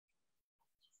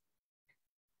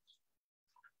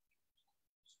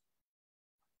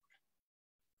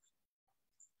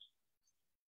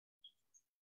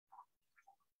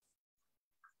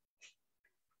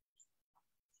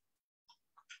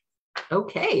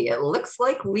Okay, it looks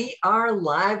like we are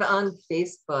live on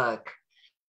Facebook.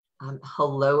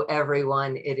 Hello,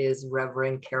 everyone. It is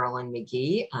Reverend Carolyn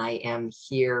McGee. I am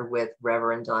here with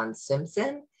Reverend Don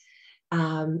Simpson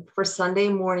for Sunday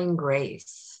Morning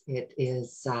Grace. It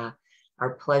is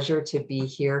our pleasure to be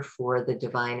here for the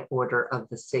Divine Order of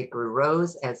the Sacred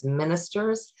Rose as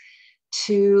ministers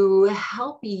to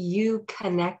help you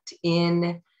connect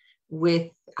in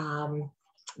with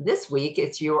this week.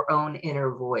 It's your own inner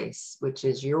voice, which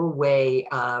is your way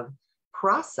of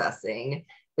processing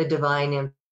the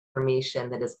divine information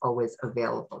that is always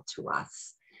available to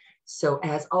us. So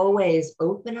as always,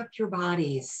 open up your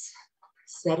bodies,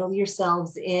 settle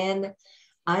yourselves in.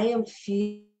 I am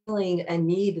feeling a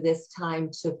need this time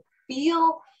to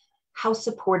feel how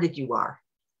supported you are.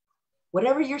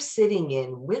 Whatever you're sitting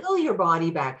in, wiggle your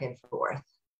body back and forth.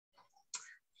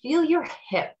 Feel your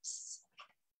hips.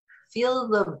 Feel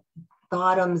the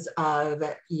bottoms of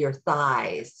your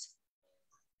thighs,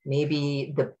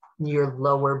 maybe your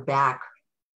lower back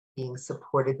being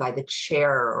supported by the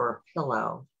chair or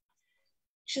pillow.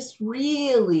 Just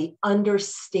really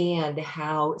understand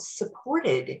how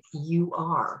supported you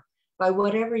are by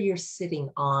whatever you're sitting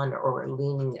on or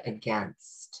leaning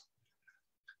against.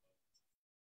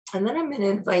 And then I'm going to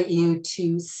invite you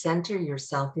to center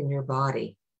yourself in your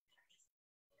body.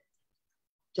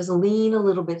 Just lean a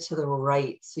little bit to the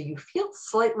right so you feel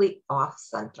slightly off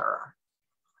center.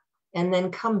 And then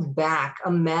come back,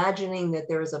 imagining that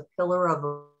there is a pillar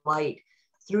of light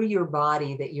through your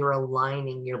body that you're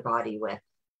aligning your body with.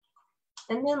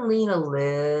 And then lean a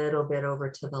little bit over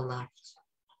to the left.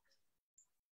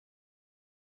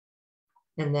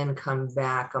 And then come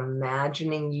back,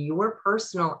 imagining your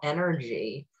personal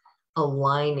energy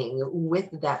aligning with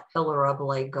that pillar of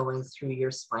light going through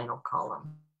your spinal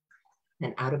column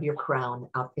and out of your crown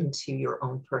up into your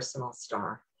own personal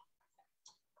star.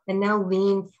 And now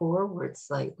lean forward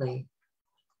slightly.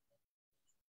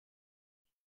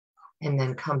 And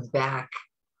then come back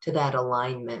to that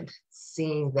alignment,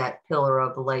 seeing that pillar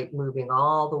of light moving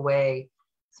all the way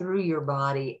through your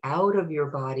body, out of your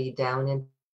body, down into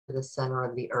the center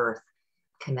of the earth,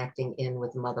 connecting in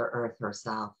with Mother Earth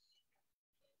herself.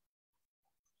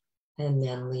 And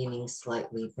then leaning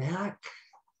slightly back.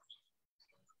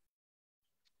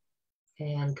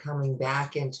 And coming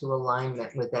back into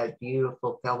alignment with that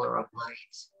beautiful pillar of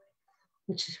light,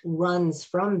 which runs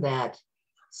from that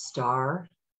star,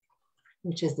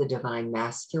 which is the divine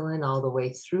masculine, all the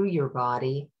way through your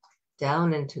body,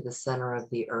 down into the center of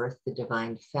the earth, the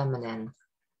divine feminine,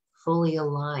 fully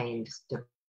aligned,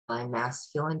 divine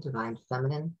masculine, divine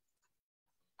feminine,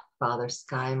 Father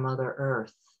Sky, Mother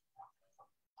Earth.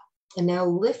 And now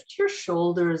lift your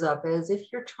shoulders up as if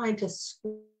you're trying to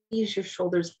squeeze your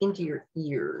shoulders into your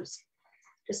ears,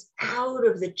 just out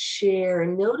of the chair.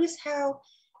 And notice how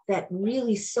that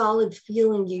really solid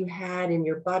feeling you had in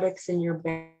your buttocks and your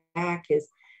back is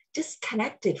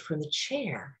disconnected from the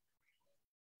chair.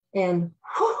 And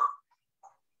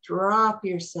drop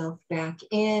yourself back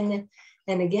in.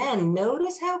 And again,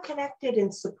 notice how connected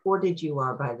and supported you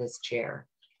are by this chair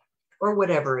or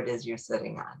whatever it is you're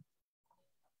sitting on.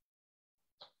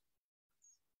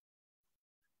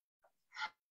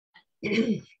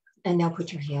 And now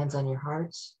put your hands on your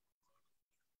heart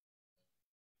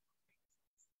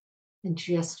and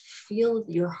just feel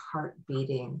your heart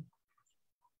beating.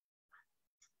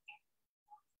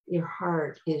 Your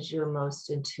heart is your most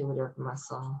intuitive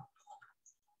muscle.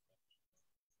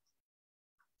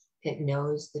 It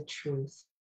knows the truth.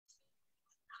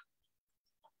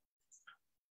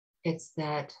 It's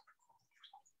that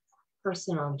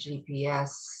personal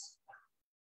GPS.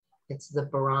 It's the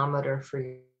barometer for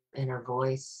your inner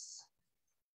voice,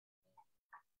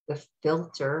 the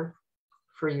filter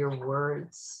for your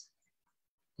words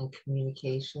and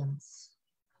communications.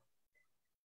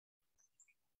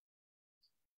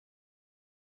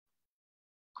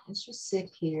 Let's just sit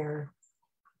here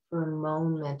for a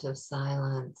moment of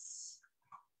silence.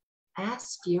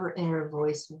 Ask your inner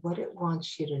voice what it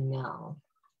wants you to know.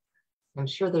 I'm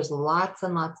sure there's lots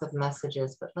and lots of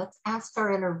messages, but let's ask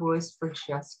our inner voice for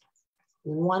just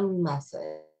one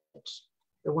message.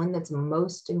 The one that's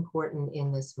most important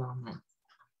in this moment.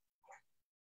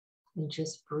 And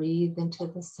just breathe into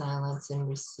the silence and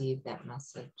receive that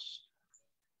message.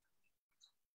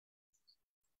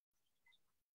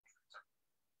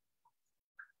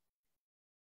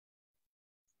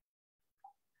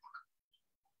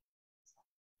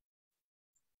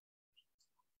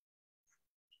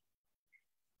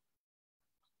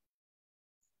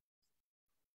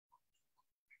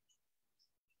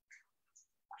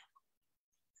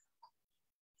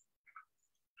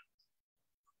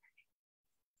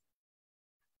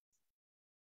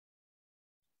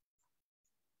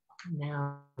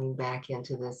 Now back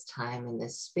into this time and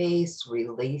this space,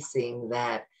 releasing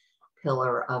that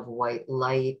pillar of white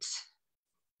light,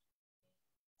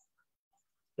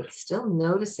 but still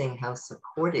noticing how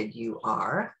supported you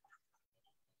are.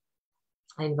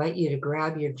 I invite you to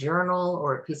grab your journal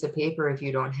or a piece of paper if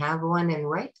you don't have one and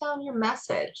write down your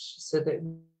message so that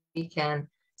we can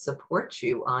support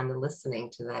you on listening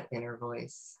to that inner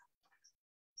voice.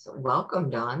 So welcome,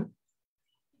 Dawn.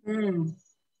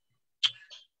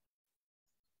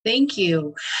 Thank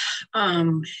you.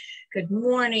 Good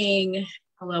morning.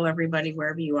 Hello, everybody,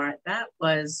 wherever you are. That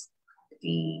was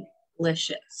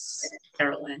delicious,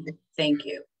 Carolyn. Thank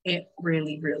you. It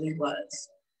really, really was.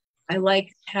 I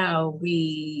like how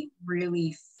we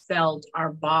really felt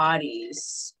our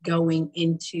bodies going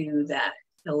into that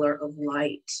pillar of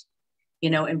light, you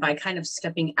know, and by kind of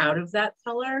stepping out of that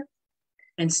pillar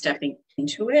and stepping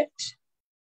into it,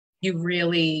 you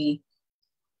really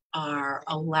are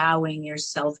allowing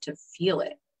yourself to feel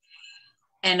it.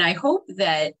 And I hope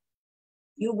that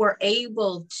you were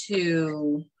able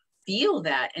to feel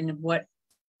that and what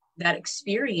that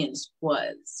experience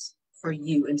was for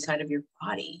you inside of your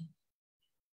body.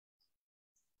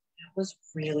 That was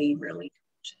really, really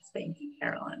delicious. Thank you,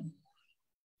 Carolyn.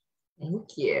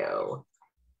 Thank you.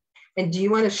 And do you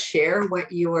want to share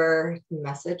what your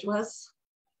message was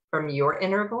from your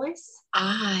inner voice?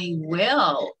 I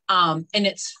will. And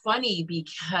it's funny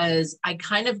because I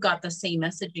kind of got the same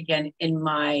message again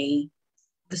in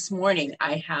this morning.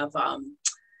 I have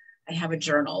a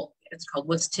journal. It's called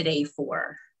What's Today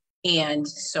For? And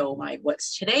so my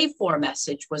What's Today For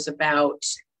message was about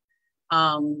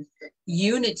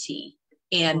unity.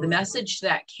 And the message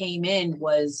that came in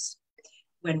was,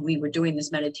 when we were doing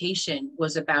this meditation,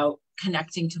 was about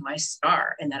connecting to my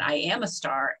star, and that I am a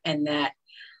star, and that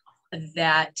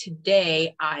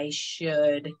today I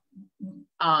should,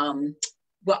 I'm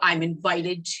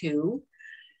invited to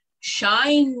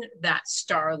shine that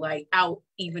starlight out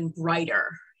even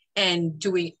brighter and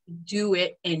do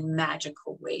it in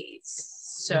magical ways.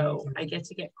 So I get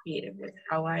to get creative with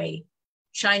how I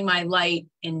shine my light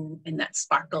in that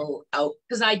sparkle out,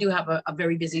 because I do have a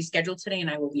very busy schedule today and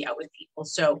I will be out with people.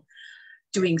 So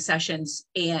doing sessions,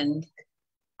 and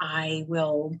I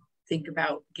will think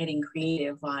about getting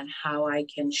creative on how I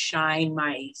can shine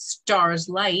my star's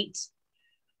light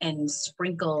and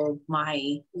sprinkle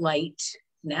my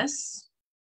lightness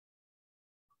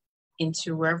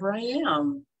into wherever I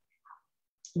am.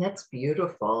 That's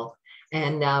beautiful.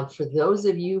 And for those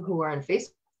of you who are on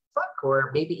Facebook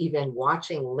or maybe even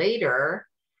watching later,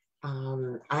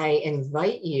 I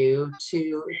invite you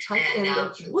to type in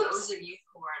the, whoops, those of you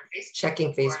who are on Facebook,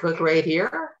 checking Facebook right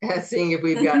here, seeing if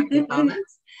we've got any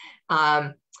comments.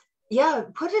 Yeah,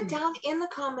 put it down in the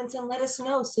comments and let us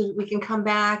know so that we can come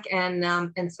back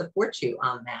and support you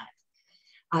on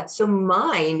that. So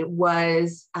mine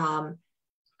was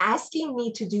asking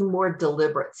me to do more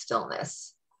deliberate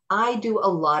stillness. I do a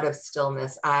lot of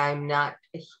stillness. I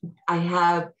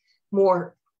have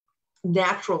more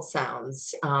natural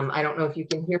sounds. I don't know if you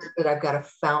can hear it, but I've got a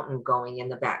fountain going in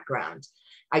the background.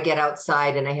 I get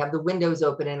outside and I have the windows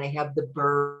open and I have the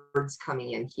birds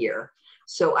coming in here.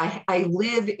 So I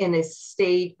live in a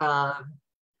state of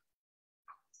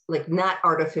like not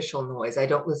artificial noise. I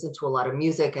don't listen to a lot of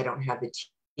music. I don't have the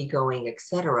TV going,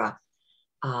 etc.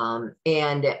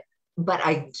 But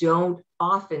I don't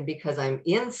often, because I'm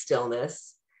in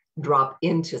stillness, drop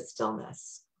into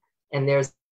stillness. And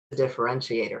there's a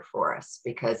differentiator for us,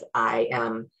 because I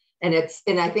am, and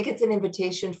I think it's an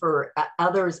invitation for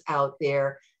others out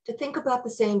there to think about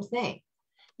the same thing.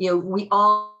 You know, we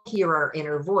all hear our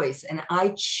inner voice, and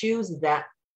I choose that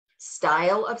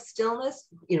style of stillness,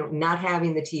 you know, not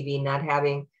having the TV, not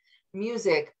having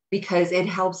music, because it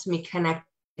helps me connect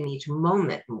in each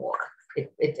moment more.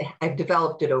 I've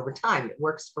developed it over time. It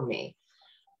works for me.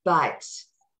 But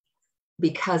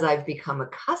because I've become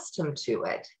accustomed to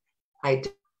it, I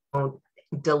don't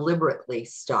deliberately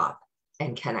stop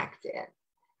and connect in.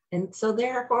 And so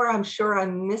therefore, I'm sure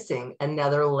I'm missing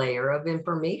another layer of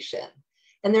information.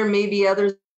 And there may be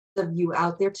others of you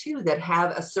out there too that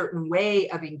have a certain way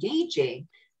of engaging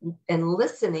and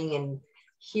listening and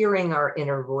hearing our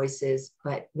inner voices,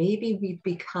 but maybe we've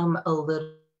become a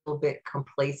little bit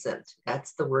complacent.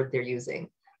 That's the word they're using,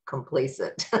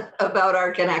 complacent, about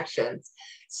our connections.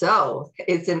 So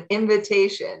it's an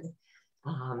invitation,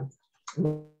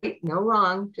 no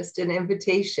wrong, just an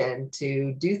invitation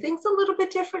to do things a little bit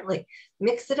differently.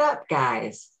 Mix it up,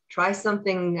 guys. Try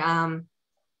something,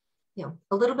 you know,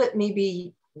 a little bit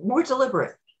maybe more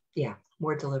deliberate. Yeah,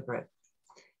 more deliberate.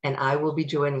 And I will be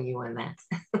joining you in that.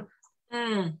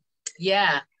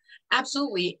 Yeah,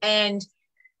 absolutely. And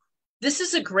this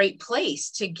is a great place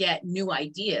to get new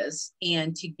ideas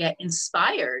and to get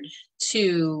inspired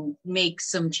to make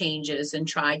some changes and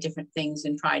try different things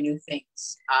and try new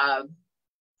things.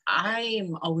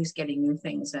 I'm always getting new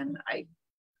things, and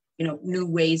new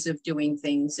ways of doing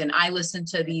things. And I listen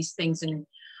to these things in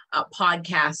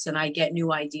podcasts, and I get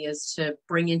new ideas to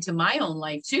bring into my own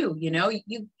life too. If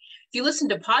you listen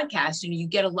to podcasts, you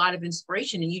get a lot of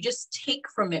inspiration, and you just take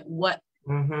from it what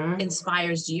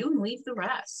inspires you and leave the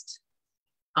rest.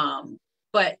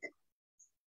 But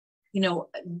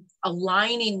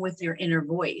aligning with your inner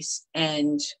voice,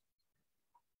 and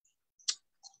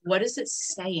what is it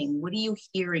saying? What are you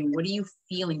hearing? What are you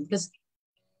feeling? Because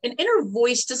an inner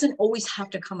voice doesn't always have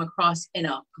to come across in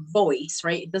a voice,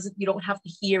 right? You don't have to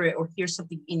hear it or hear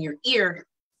something in your ear.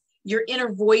 Your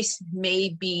inner voice may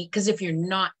be, because if you're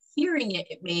not hearing it,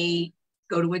 it may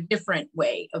go to a different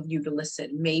way of you to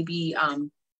listen. Maybe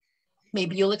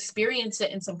you'll experience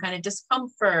it in some kind of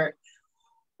discomfort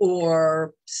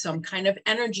or some kind of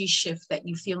energy shift that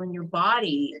you feel in your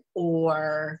body,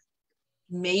 or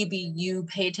maybe you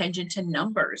pay attention to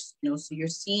numbers, so you're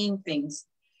seeing things.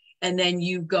 And then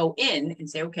you go in and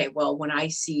say, okay, well, when I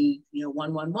see,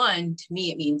 111, to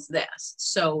me, it means this.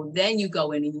 So then you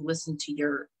go in and you listen to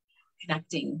your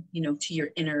connecting, to your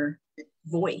inner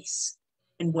voice.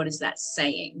 And what is that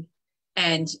saying?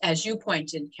 And as you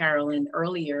pointed, Carolyn,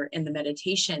 earlier in the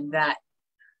meditation, that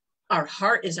our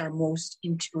heart is our most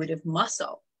intuitive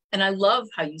muscle. And I love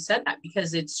how you said that,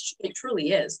 because it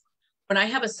truly is. When I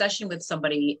have a session with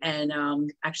somebody, and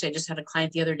actually I just had a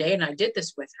client the other day, and I did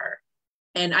this with her.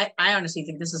 And I honestly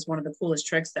think this is one of the coolest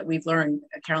tricks that we've learned.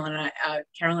 Carolyn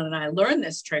and I learned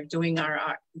this trick doing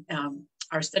our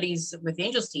studies with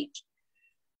Angels Teach.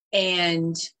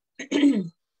 And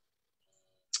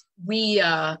we,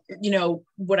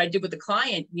 what I did with the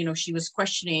client, she was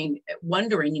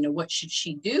wondering, what should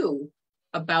she do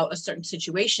about a certain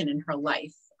situation in her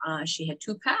life? She had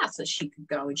two paths that she could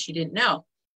go, and she didn't know.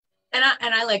 And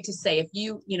I like to say, if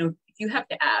you have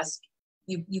to ask,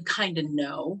 you kind of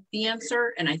know the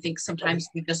answer. And I think sometimes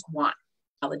we just want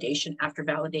validation after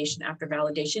validation after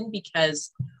validation,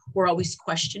 because we're always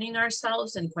questioning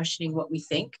ourselves and questioning what we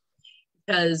think,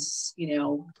 because,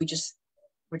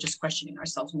 we're just questioning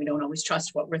ourselves, and we don't always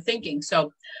trust what we're thinking.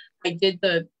 So I did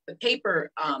the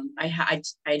paper. I had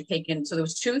taken, so there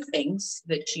was two things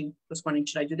that she was wondering,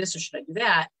 should I do this or should I do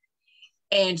that?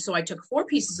 And so I took 4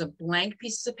 blank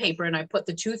pieces of paper, and I put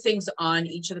the 2 things on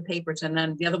each of the papers. And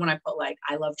then the other one I put, like,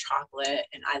 I love chocolate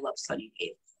and I love sunny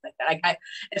days, like that.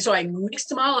 And so I mixed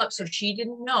them all up so she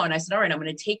didn't know. And I said, all right, I'm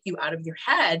going to take you out of your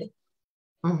head,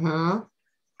 out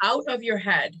of your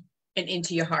head and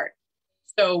into your heart.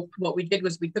 So what we did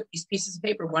was we took these pieces of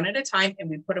paper one at a time, and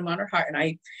we put them on her heart. And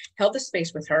I held the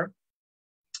space with her,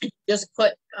 just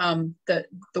put the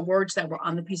words that were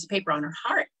on the piece of paper on her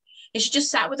heart. And she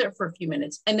just sat with her for a few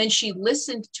minutes. And then she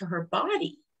listened to her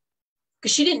body,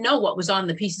 because she didn't know what was on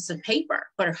the pieces of paper,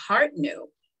 but her heart knew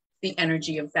the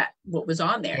energy of that, what was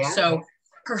on there. Yeah. So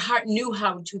her heart knew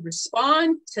how to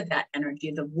respond to that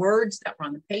energy, the words that were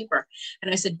on the paper.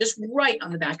 And I said, just write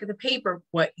on the back of the paper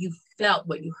what you felt,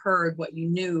 what you heard, what you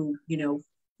knew,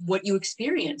 what you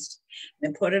experienced,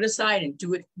 and put it aside and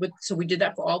do it with. So we did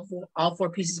that for all 4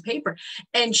 pieces of paper.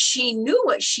 And she knew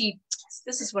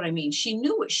this is what I mean. She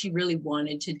knew what she really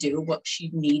wanted to do, what she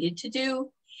needed to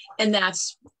do. And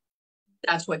that's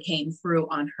what came through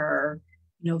on her,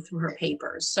 through her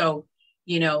papers. So,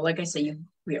 like I say,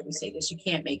 we always say this, you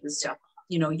can't make this stuff,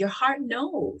 your heart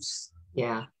knows.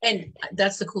 Yeah. And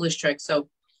that's the coolest trick. So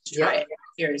try it.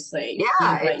 Seriously.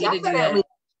 Yeah, it definitely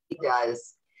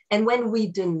does. And when we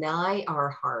deny our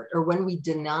heart, or when we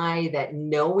deny that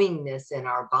knowingness in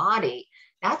our body,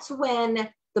 that's when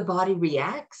the body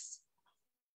reacts.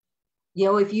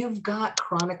 If you've got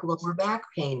chronic lower back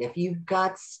pain, if you've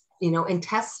got,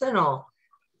 intestinal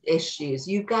issues,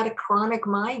 you've got a chronic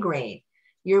migraine,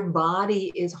 your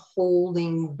body is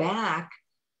holding back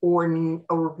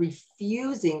or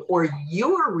refusing, or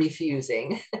you're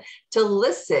refusing to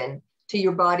listen to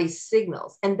your body's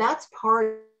signals. And that's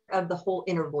part of the whole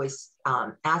inner voice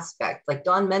aspect. Like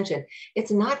Dawn mentioned,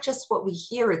 it's not just what we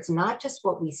hear, it's not just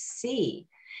what we see.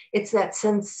 It's that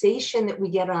sensation that we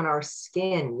get on our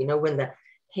skin, when the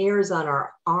hairs on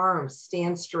our arms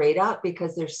stand straight up,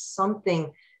 because there's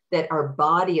something that our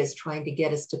body is trying to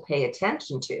get us to pay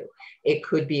attention to. It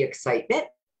could be excitement,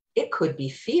 it could be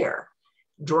fear.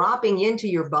 Dropping into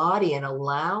your body and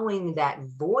allowing that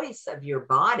voice of your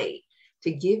body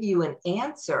to give you an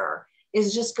answer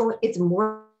is just it's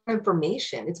more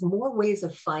information. It's more ways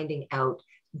of finding out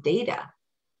data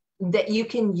that you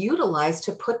can utilize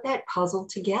to put that puzzle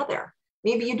together.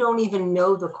 Maybe you don't even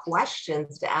know the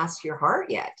questions to ask your heart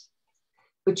yet,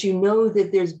 but you know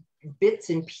that there's bits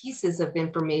and pieces of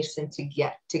information to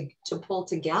get to pull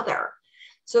together.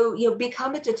 So,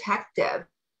 become a detective.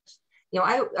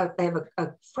 I have a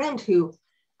friend who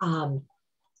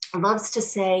loves to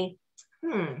say,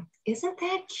 isn't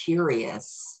that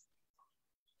curious?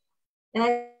 And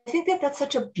I think that that's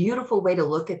such a beautiful way to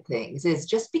look at things, is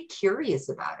just be curious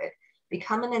about it.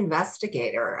 Become an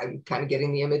investigator. I'm kind of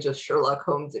getting the image of Sherlock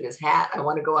Holmes in his hat. I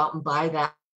want to go out and buy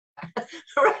that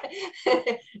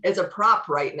as a prop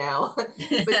right now.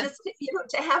 But just,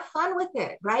 to have fun with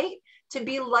it, right? To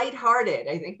be lighthearted.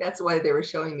 I think that's why they were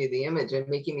showing me the image and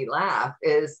making me laugh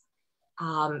is,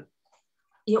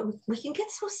 we can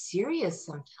get so serious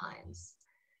sometimes.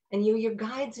 And your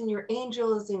guides and your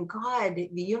angels and God, the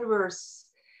universe,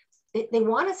 they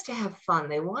want us to have fun.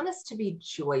 They want us to be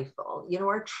joyful.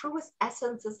 Our truest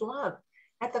essence is love.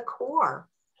 At the core,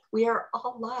 we are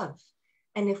all love.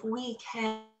 And if we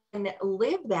can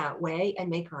live that way and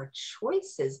make our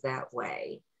choices that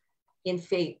way, in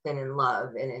faith and in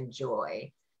love and in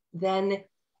joy, then,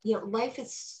 life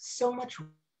is so much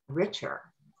richer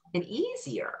and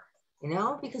easier,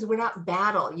 because we're not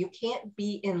battle. You can't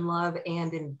be in love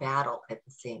and in battle at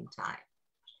the same time.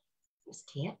 You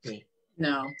just can't be.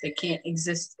 No, they can't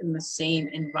exist in the same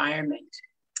environment.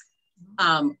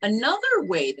 Another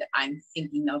way that I'm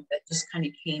thinking of that just kind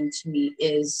of came to me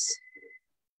is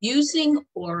using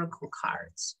oracle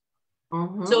cards.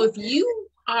 Mm-hmm. So if you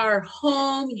are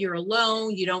home, you're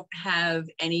alone, you don't have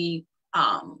anybody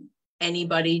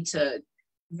to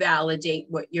validate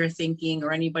what you're thinking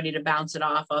or anybody to bounce it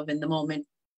off of in the moment,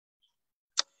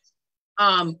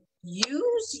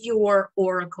 use your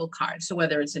oracle card. So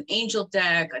whether it's an angel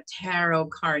deck, a tarot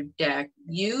card deck,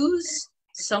 use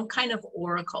some kind of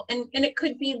oracle. And it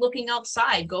could be looking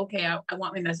outside. Go, okay, I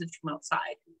want my message from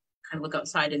outside. Kind of look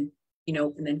outside and,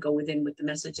 and then go within with the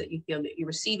message that you feel that you're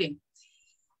receiving.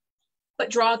 But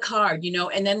draw a card,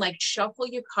 and then shuffle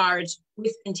your cards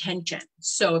with intention.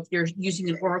 So if you're using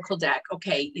an oracle deck,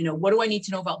 okay, what do I need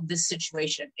to know about this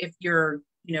situation? If you're,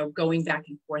 going back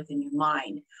and forth in your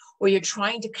mind, or you're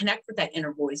trying to connect with that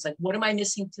inner voice, what am I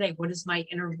missing today? What is my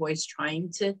inner voice trying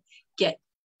to get?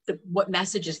 What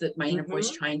messages that my inner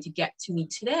voice trying to get to me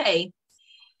today?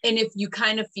 And if you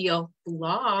kind of feel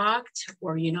blocked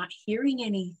or you're not hearing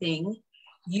anything,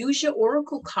 use your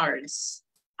oracle cards.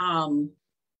 And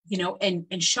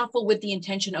shuffle with the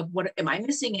intention of, what am I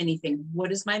missing anything?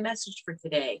 What is my message for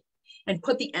today? And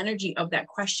put the energy of that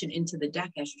question into the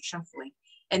deck as you're shuffling.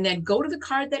 And then go to the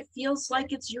card that feels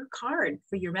like it's your card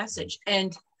for your message.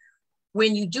 And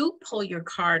when you do pull your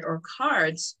card or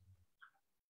cards,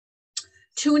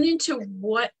 tune into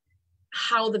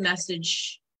how the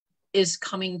message is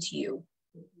coming to you.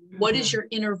 What is your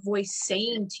inner voice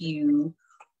saying to you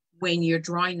when you're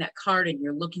drawing that card and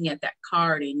you're looking at that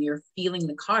card and you're feeling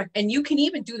the card? And you can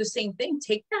even do the same thing.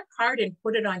 Take that card and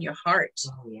put it on your heart.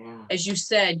 Oh, yeah. As you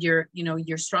said, your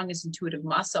strongest intuitive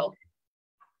muscle.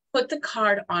 Put the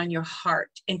card on your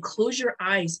heart and close your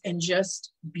eyes and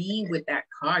just be with that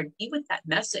card, be with that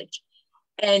message.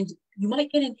 And you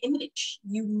might get an image.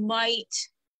 You might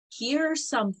hear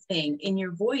something in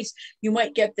your voice. You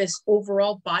might get this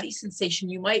overall body sensation.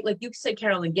 You might, like you said,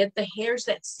 Carolyn, get the hairs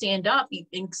that stand up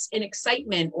in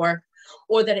excitement, or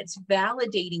that it's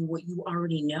validating what you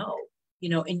already know,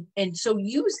 and so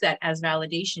use that as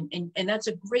validation. And that's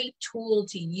a great tool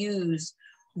to use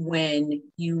when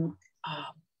you,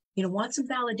 want some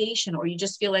validation, or you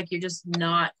just feel like you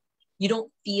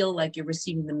don't feel like you're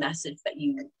receiving the message that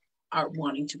you are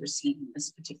wanting to receive in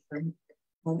this particular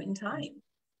moment in time.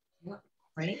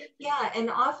 Right? Yeah. And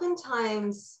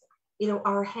oftentimes,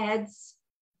 our heads,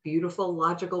 beautiful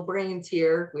logical brains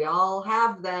here, we all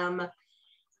have them,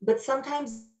 but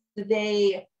sometimes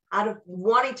they, out of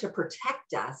wanting to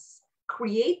protect us,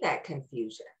 create that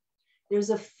confusion.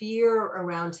 There's a fear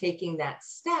around taking that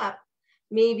step,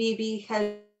 maybe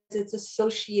because it's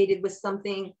associated with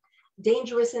something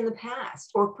dangerous in the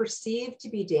past or perceived to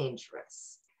be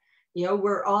dangerous.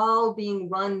 We're all being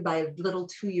run by little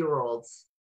 2-year-olds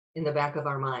in the back of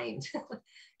our mind,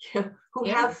 who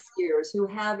have fears, who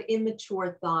have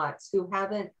immature thoughts, who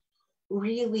haven't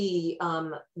really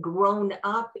grown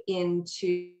up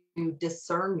into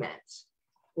discernment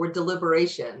or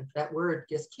deliberation. That word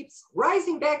just keeps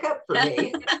rising back up for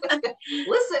me.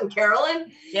 Listen,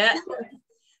 Carolyn. Yeah.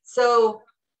 So,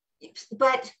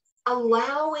 but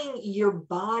allowing your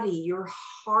body, your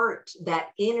heart,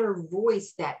 that inner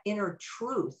voice, that inner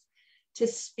truth to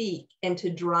speak and to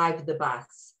drive the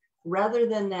bus, rather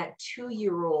than that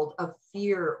 2-year-old of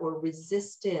fear or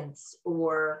resistance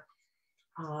or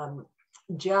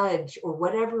judge or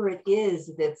whatever it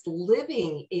is that's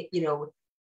living,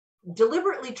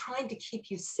 deliberately trying to keep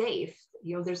you safe.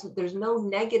 There's no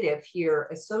negative here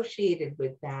associated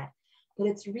with that, but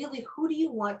it's really, who do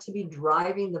you want to be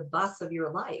driving the bus of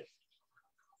your life?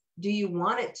 Do you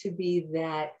want it to be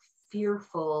that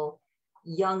fearful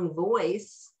young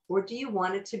voice, or do you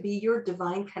want it to be your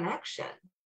divine connection?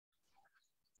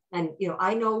 And,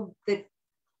 I know that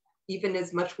even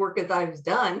as much work as I've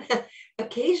done,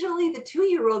 occasionally the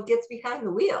 2-year-old gets behind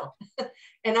the wheel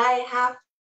and I have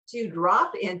to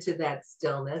drop into that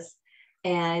stillness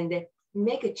and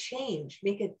make a change,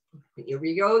 here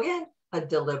we go again, a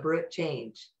deliberate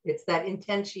change. It's that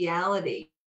intentionality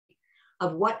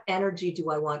of what energy do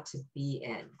I want to be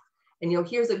in? And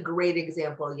here's a great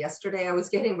example. Yesterday, I was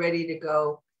getting ready to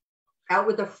go out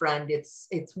with a friend. It's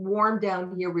warm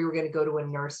down here. We were going to go to a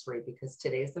nursery because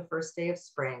today's the first day of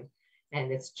spring.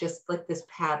 And it's just like this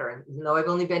pattern. Even though I've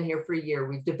only been here for a year,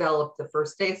 we've developed the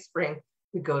first day of spring,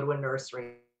 we go to a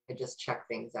nursery and just check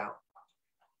things out.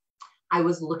 I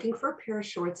was looking for a pair of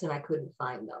shorts and I couldn't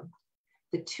find them.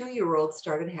 The 2-year-old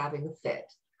started having a fit.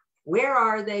 Where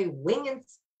are they? Winging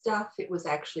stuff. It was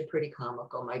actually pretty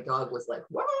comical. My dog was like,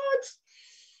 what?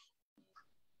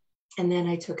 And then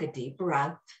I took a deep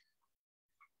breath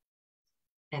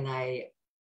and I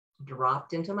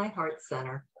dropped into my heart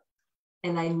center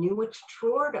and I knew which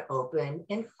drawer to open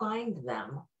and find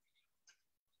them.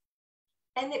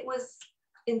 And it was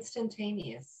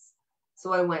instantaneous.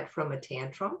 So I went from a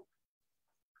tantrum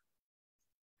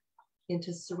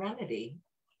into serenity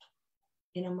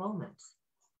in a moment.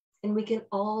 And we can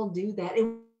all do that.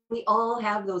 And we all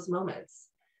have those moments.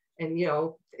 And,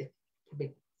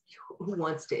 who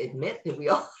wants to admit that we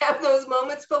all have those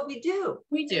moments, but we do.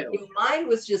 We do. Mine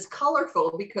was just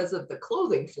colorful because of the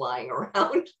clothing flying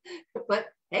around. But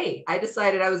hey, I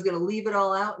decided I was going to leave it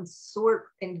all out and sort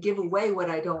and give away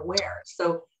what I don't wear.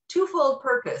 So twofold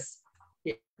purpose.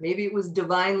 Maybe it was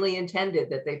divinely intended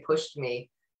that they pushed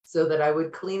me so that I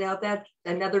would clean out that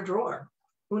another drawer.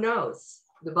 Who knows?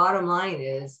 The bottom line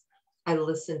is I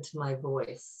listened to my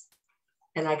voice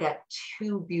and I got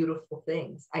 2 beautiful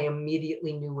things. I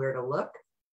immediately knew where to look.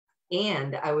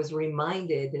 And I was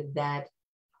reminded that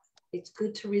it's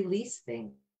good to release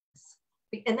things.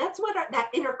 And that's what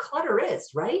that inner clutter is,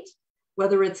 right?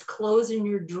 Whether it's clothes in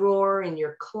your drawer, in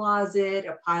your closet,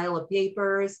 a pile of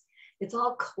papers, it's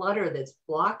all clutter that's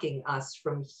blocking us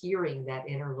from hearing that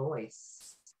inner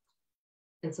voice.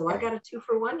 And so I got a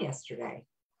 2-for-1 yesterday.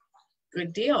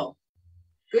 Good deal.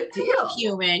 Good deal.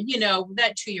 Human,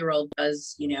 that 2-year-old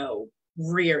does,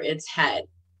 rear its head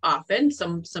often,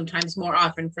 sometimes more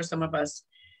often for some of us.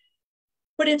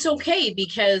 But it's okay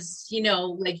because,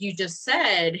 like you just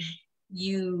said,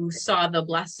 you saw the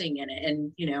blessing in it.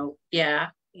 And, you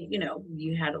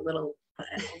had a little,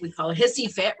 we call a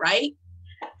hissy fit, right?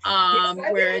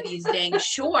 Where these dang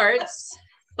shorts,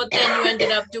 but then you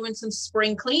ended up doing some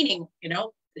spring cleaning,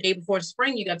 the day before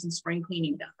spring, you got some spring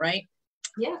cleaning done, right?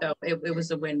 Yeah. So it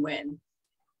was a win-win.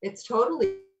 It's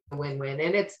totally a win-win.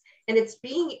 And it's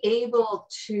being able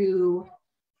to,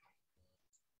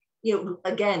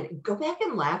 again, go back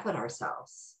and laugh at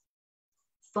ourselves.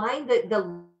 Find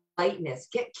the lightness,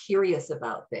 get curious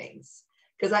about things.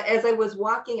 Because as I was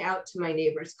walking out to my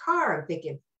neighbor's car, I'm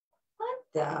thinking, what?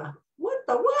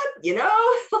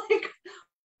 Like,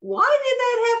 why did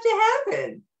that have to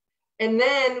happen? And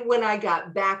then when I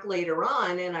got back later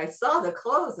on and I saw the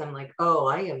clothes, I'm like, oh,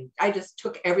 I just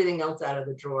took everything else out of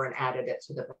the drawer and added it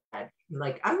to the bed. I'm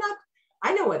like,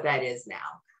 I know what that is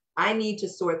now. I need to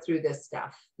sort through this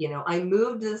stuff. I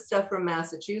moved this stuff from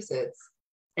Massachusetts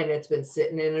and it's been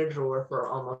sitting in a drawer for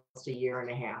almost a year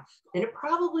and a half. And it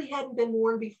probably hadn't been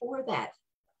worn before that.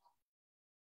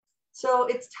 So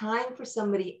it's time for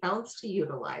somebody else to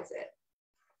utilize it.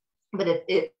 But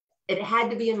it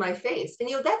had to be in my face. And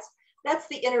that's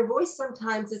the inner voice.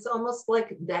 Sometimes it's almost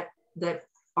like that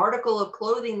article of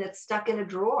clothing that's stuck in a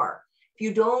drawer. If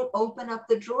you don't open up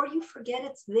the drawer, you forget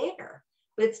it's there.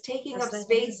 But it's taking up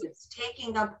space. It's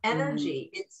taking up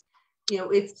energy.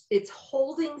 It's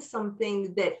holding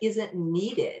something that isn't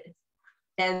needed.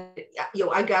 And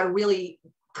I got a really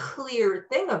clear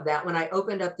thing of that when I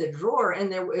opened up the drawer,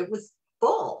 and it was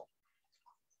full.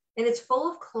 And it's full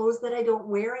of clothes that I don't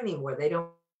wear anymore. They don't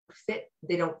fit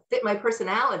my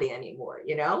personality anymore,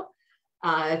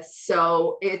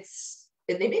 so they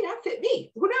may not fit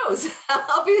me. Who knows?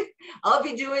 I'll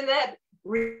be doing that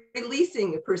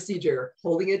releasing procedure,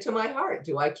 holding it to my heart.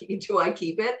 Do I keep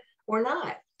it or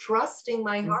not? Trusting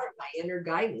my heart, my inner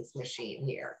guidance machine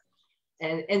here,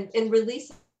 and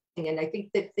releasing. And I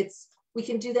think that we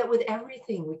can do that with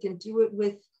everything. We can do it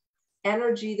with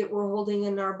energy that we're holding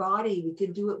in our body. We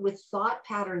can do it with thought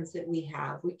patterns that we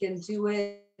have. We can do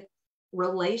it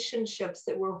relationships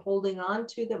that we're holding on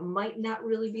to that might not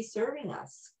really be serving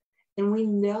us. And we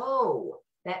know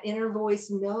that inner voice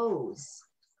knows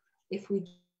if we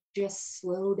just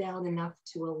slow down enough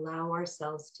to allow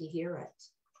ourselves to hear it.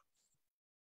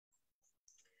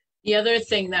 The other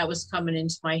thing that was coming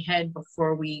into my head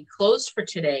before we close for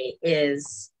today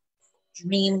is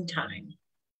dream time.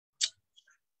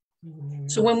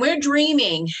 So when we're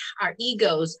dreaming, our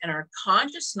egos and our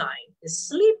conscious mind is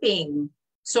sleeping.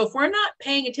 So if we're not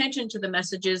paying attention to the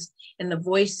messages and the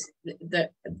voice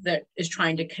that is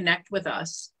trying to connect with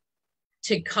us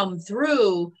to come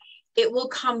through, it will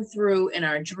come through in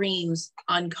our dreams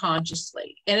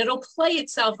unconsciously. And it'll play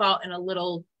itself out in a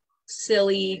little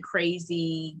silly,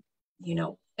 crazy, you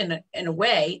know, in a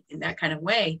way, in that kind of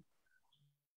way.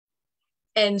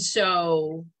 And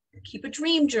so keep a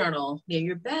dream journal near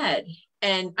your bed.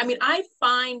 And I mean, I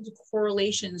find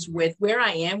correlations with where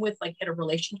I am with, like, in a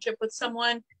relationship with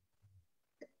someone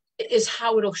is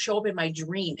how it'll show up in my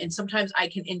dream. And sometimes I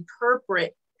can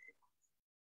interpret,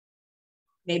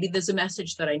 maybe there's a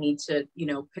message that I need to, you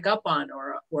know, pick up on,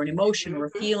 or an emotion or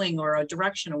a feeling or a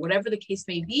direction or whatever the case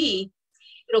may be.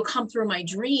 It'll come through my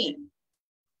dream.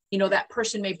 You know, that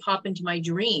person may pop into my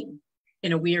dream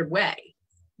in a weird way.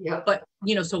 Yeah. But,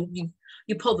 you know, so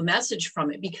you pull the message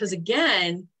from it, because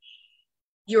again,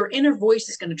 your inner voice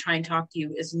is going to try and talk to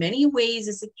you as many ways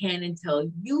as it can until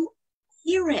you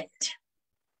hear it.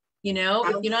 You know,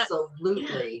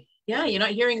 absolutely. Yeah, you're not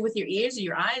hearing with your ears or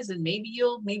your eyes, and maybe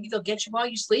they'll get you while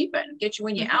you're sleeping, get you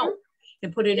when you're out,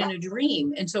 and put it in a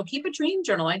dream. And so keep a dream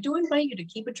journal. I do invite you to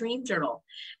keep a dream journal.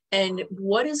 And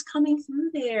what is coming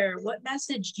through there? What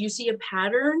message? Do you see a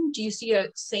pattern? Do you see a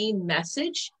same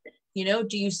message? You know,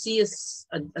 do you see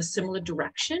a similar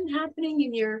direction happening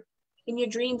in your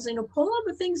dreams? You know, pull all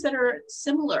the things that are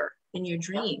similar in your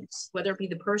dreams, whether it be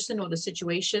the person or the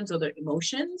situations or the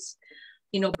emotions.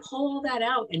 You know, pull all that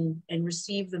out and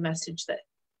receive the message that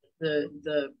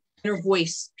the inner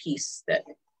voice piece, that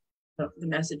the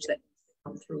message that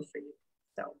come through for you.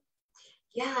 So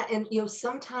yeah, and you know,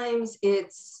 sometimes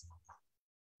it's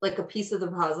like a piece of the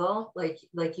puzzle, like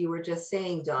you were just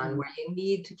saying, Dawn, where you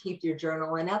need to keep your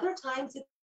journal, and other times it's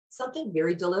something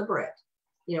very deliberate.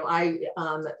 You know, I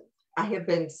have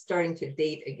been starting to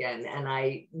date again, and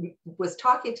I was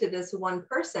talking to this one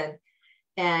person,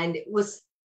 and it was,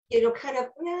 you know, kind of,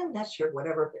 I'm not sure,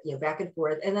 whatever, but, you know, back and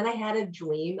forth. And then I had a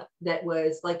dream that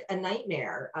was like a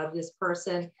nightmare of this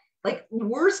person, like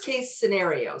worst case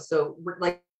scenario. So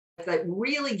like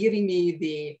really giving me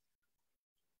the,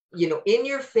 you know, in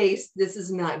your face, this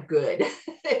is not good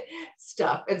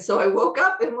stuff. And so I woke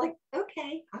up and I'm like,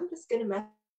 okay, I'm just going to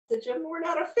message him we're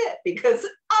not a fit, because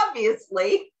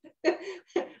obviously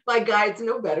my guides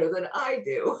know better than I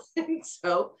do. And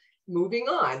so moving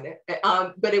on.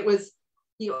 But it was,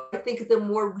 you know, I think the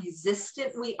more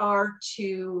resistant we are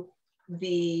to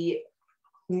the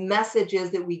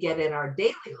messages that we get in our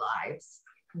daily lives,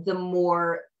 the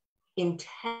more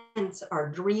intense our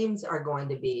dreams are going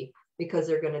to be, because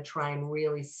they're going to try and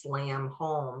really slam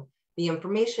home the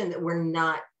information that we're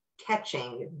not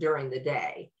catching during the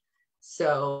day.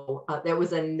 So that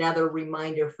was another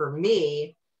reminder for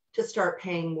me to start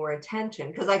paying more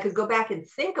attention, because I could go back and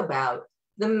think about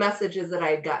the messages that I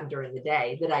had gotten during the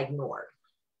day that I ignored,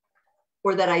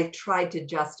 or that I tried to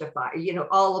justify, you know,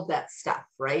 all of that stuff,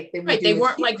 right? Right, they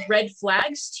weren't like red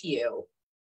flags to you,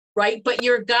 right? But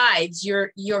your guides,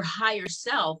 your higher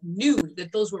self knew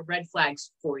that those were red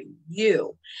flags for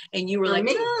you. And you were for like,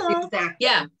 oh. Exactly.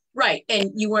 Yeah, right.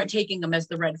 And you weren't taking them as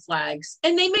the red flags.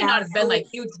 And they may not have been like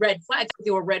huge red flags, but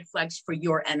they were red flags for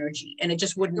your energy. And it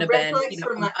just wouldn't have been, you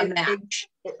know, a match,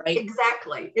 right?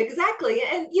 Exactly.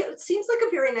 And you know, it seems like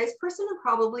a very nice person, and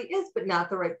probably is, but not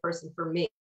the right person for me.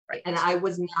 Right. And I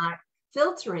was not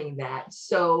filtering that.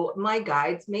 So my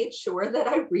guides made sure that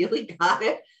I really got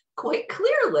it quite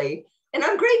clearly. And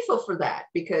I'm grateful for that,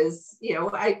 because, you know,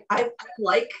 I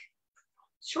like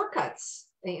shortcuts.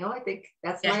 You know, I think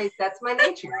that's my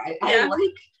nature. I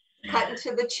like cutting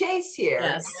to the chase here.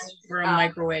 Yes, we're a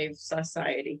microwave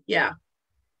society. Yeah.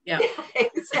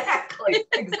 Exactly.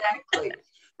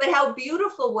 But how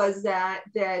beautiful was that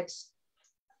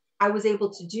I was able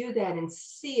to do that and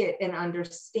see it and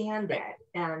understand it.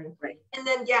 And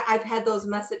then, yeah, I've had those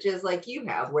messages like you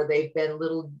have, where they've been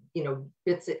little, you know,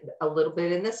 bits, a little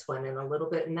bit in this one and a little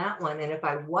bit in that one. And if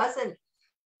I wasn't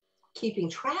keeping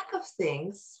track of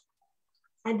things,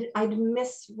 I'd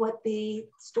miss what the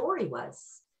story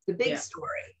was, the big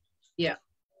story. Yeah.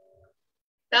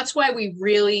 That's why we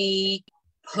really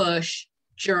push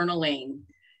journaling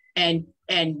and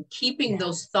and keeping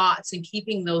those thoughts and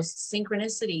keeping those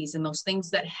synchronicities and those things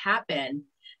that happen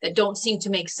that don't seem to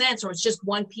make sense, or it's just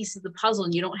one piece of the puzzle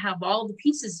and you don't have all the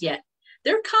pieces yet.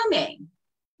 They're coming,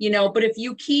 but if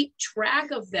you keep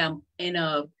track of them in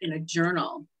a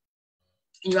journal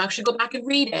and you actually go back and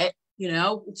read it,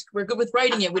 we're good with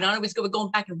writing it. We don't always go with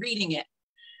going back and reading it.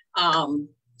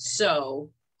 So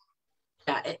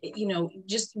yeah,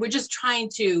 we're just trying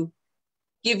to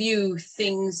give you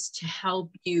things to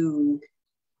help you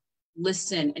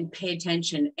listen and pay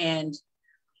attention and,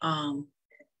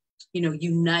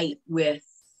 unite with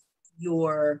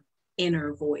your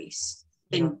inner voice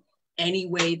in any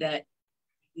way that,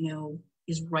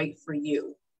 is right for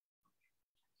you.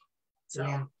 So,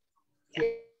 yeah.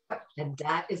 And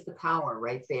that is the power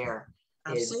right there.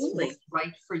 Absolutely. Is what's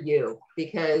right for you,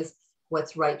 because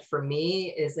what's right for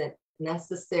me isn't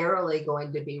necessarily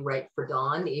going to be right for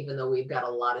Dawn, even though we've got a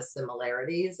lot of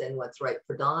similarities, and what's right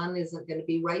for Dawn isn't going to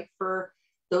be right for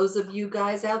those of you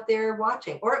guys out there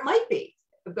watching, or it might be,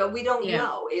 but we don't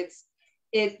know. It's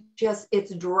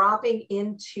dropping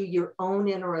into your own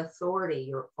inner authority,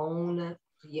 your own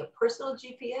personal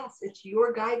GPS. It's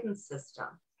your guidance system.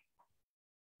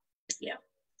 Yeah.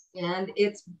 And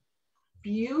it's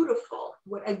beautiful.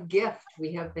 What a gift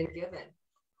we have been given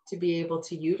to be able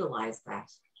to utilize that.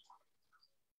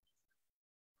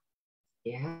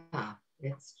 Yeah,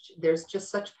 there's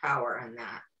just such power in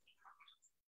that.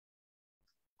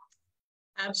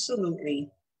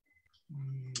 Absolutely.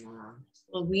 Yeah.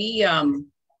 Well, we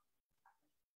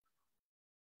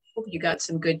hope you got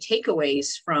some good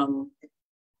takeaways from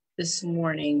this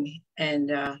morning.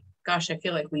 And gosh, I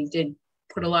feel like we did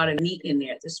put a lot of meat in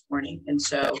there this morning. And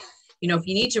so, if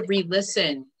you need to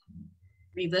re-listen,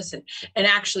 and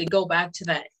actually go back to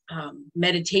that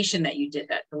meditation that you did,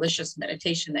 that delicious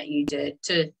meditation that you did,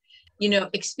 to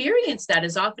experience that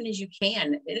as often as you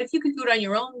can. And if you can do it on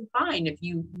your own, fine. If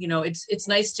it's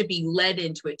nice to be led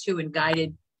into it too, and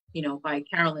guided by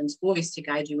Carolyn's voice to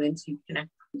guide you into connecting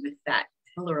with that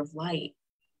color of light.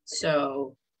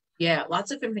 So yeah,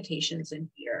 lots of invitations in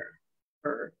here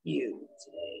for you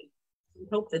today. We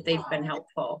hope that they've been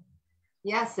helpful.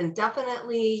 Yes, and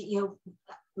definitely,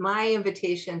 my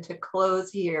invitation to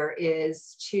close here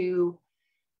is to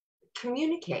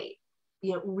communicate,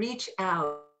 reach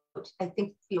out. I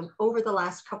think, over the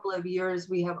last couple of years,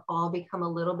 we have all become a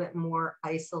little bit more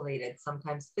isolated,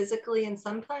 sometimes physically and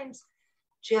sometimes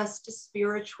just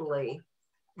spiritually.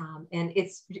 And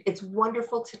it's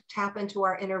wonderful to tap into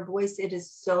our inner voice. It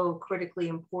is so critically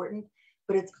important,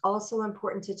 but it's also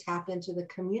important to tap into the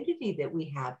community that we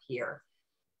have here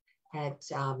at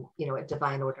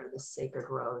Divine Order, the Sacred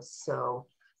Rose. So,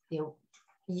 you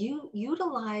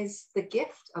utilize the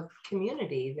gift of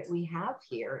community that we have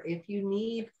here. If you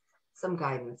need some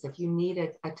guidance, if you need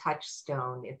a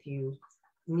touchstone, if you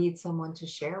need someone to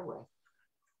share with,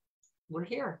 we're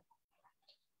here.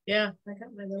 Yeah, I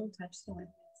got my little touchstone.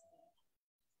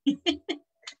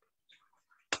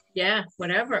 Yeah,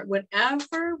 whatever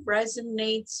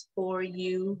resonates for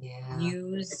you,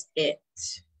 use it.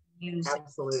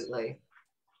 Absolutely.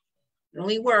 It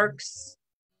only works.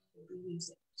 Use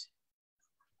it.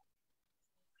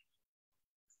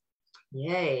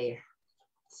 Yay.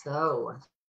 So,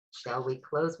 shall we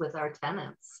close with our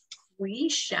tenets? We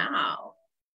shall.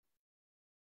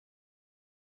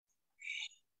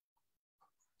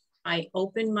 I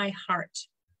open my heart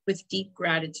with deep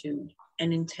gratitude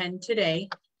and intend today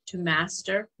to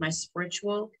master my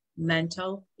spiritual,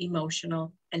 mental,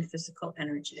 emotional, and physical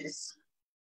energies.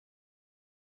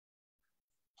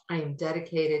 I am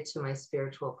dedicated to my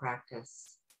spiritual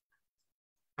practice.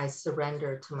 I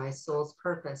surrender to my soul's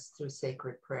purpose through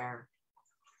sacred prayer.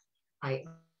 I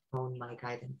own my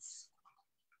guidance.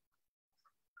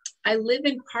 I live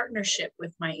in partnership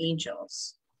with my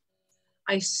angels.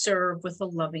 I serve with a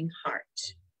loving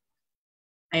heart.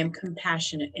 I am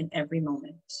compassionate in every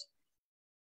moment.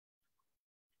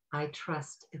 I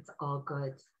trust it's all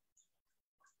good.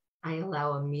 I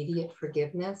allow immediate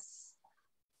forgiveness.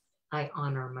 I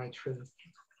honor my truth.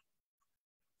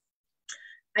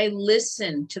 I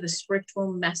listen to the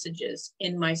spiritual messages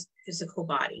in my physical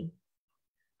body.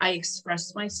 I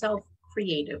express myself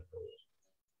creatively.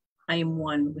 I am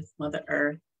one with Mother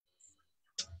Earth.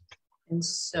 And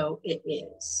so it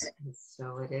is. And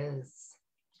so it is.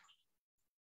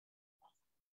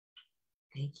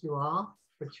 Thank you all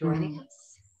for joining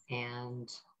us. And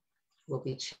we'll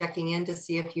be checking in to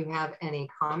see if you have any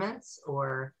comments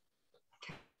or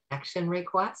connection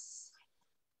requests.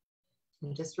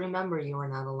 And just remember, you are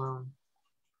not alone.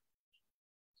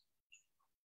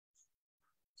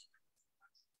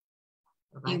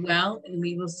 Be well, and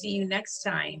we will see you next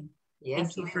time.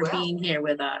 Yes, Thank you we for will. being here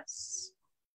with us.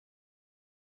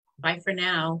 Bye for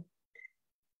now.